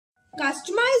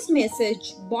Customize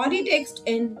message body text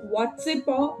in WhatsApp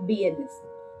or BNS.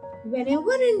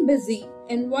 Whenever in Busy,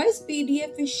 invoice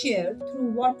PDF is shared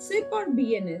through WhatsApp or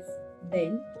BNS,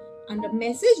 then under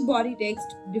message body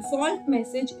text, default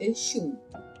message is shown.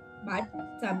 But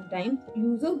sometimes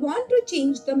user want to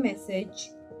change the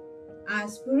message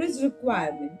as per his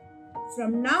requirement.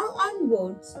 From now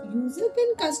onwards, user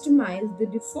can customize the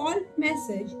default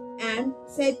message and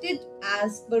set it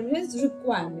as per his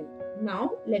requirement.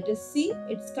 Now let us see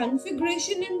its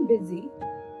configuration in Busy.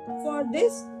 For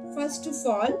this, first of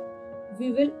all,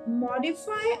 we will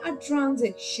modify a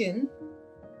transaction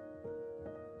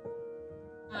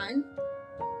and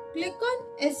click on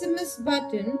SMS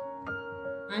button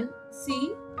and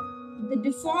see the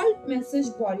default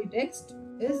message body text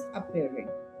is appearing.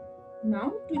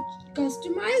 Now to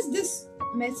customize this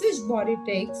message body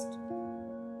text,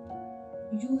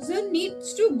 user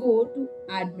needs to go to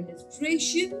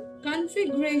Administration,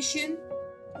 Configuration,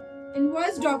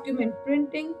 Invoice Document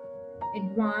Printing,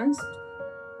 Advanced.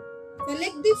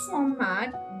 Select the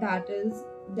format, that is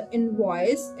the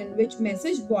invoice in which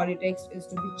message body text is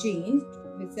to be changed.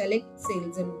 We select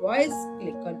sales invoice,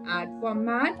 click on add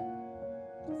format.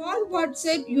 For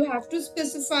WhatsApp, you have to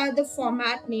specify the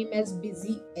format name as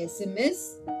Busy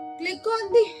SMS. Click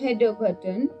on the header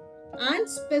button and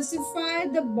specify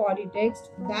the body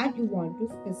text that you want to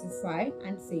specify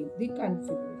and save the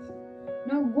configuration.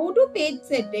 Now go to page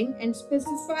setting and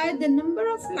specify the number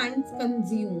of lines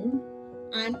consumed,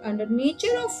 and under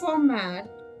nature of format,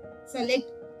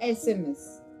 select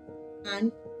SMS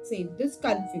and save this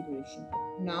configuration.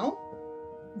 Now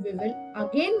we will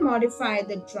again modify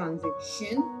the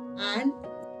transaction and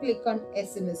click on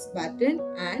SMS button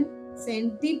and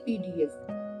send the PDF.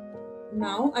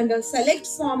 Now under select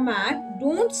format,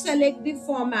 don't select the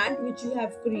format which you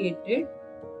have created.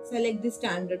 Select the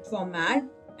standard format,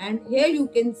 and here you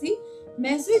can see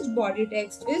message body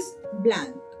text is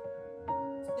blank.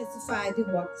 Specify the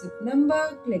WhatsApp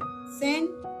number, click send,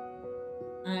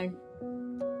 and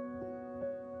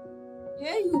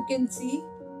here you can see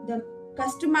the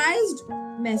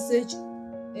customized message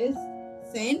is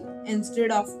sent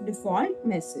instead of default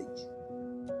message.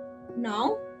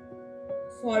 Now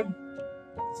for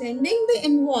sending the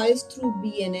invoice through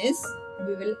BNS,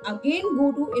 we will again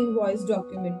go to invoice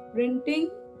document printing.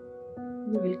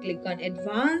 We will click on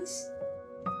advanced,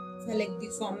 select the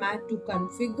format to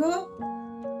configure,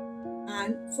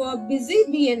 and for Busy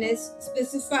BNS,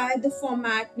 specify the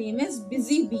format name as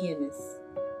Busy BNS.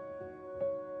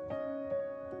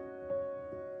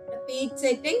 Page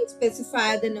setting,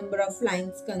 specify the number of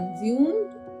lines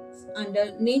consumed.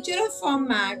 Under nature of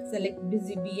format, select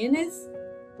Busy BNS.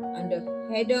 Under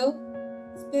header,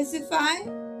 specify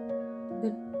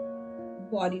the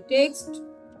body text.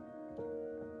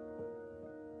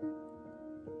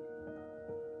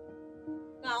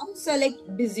 Now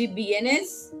select Busy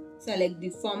BNS, select the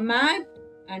format,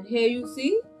 and here you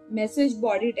see message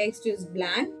body text is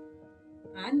blank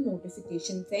and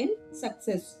notification sent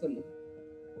successfully.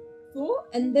 So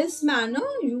in this manner,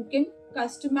 you can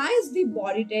customize the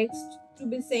body text to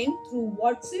be sent through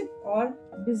WhatsApp or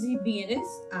Busy BNS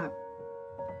app.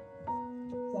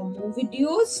 For more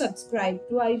videos, subscribe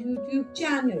to our YouTube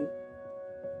channel.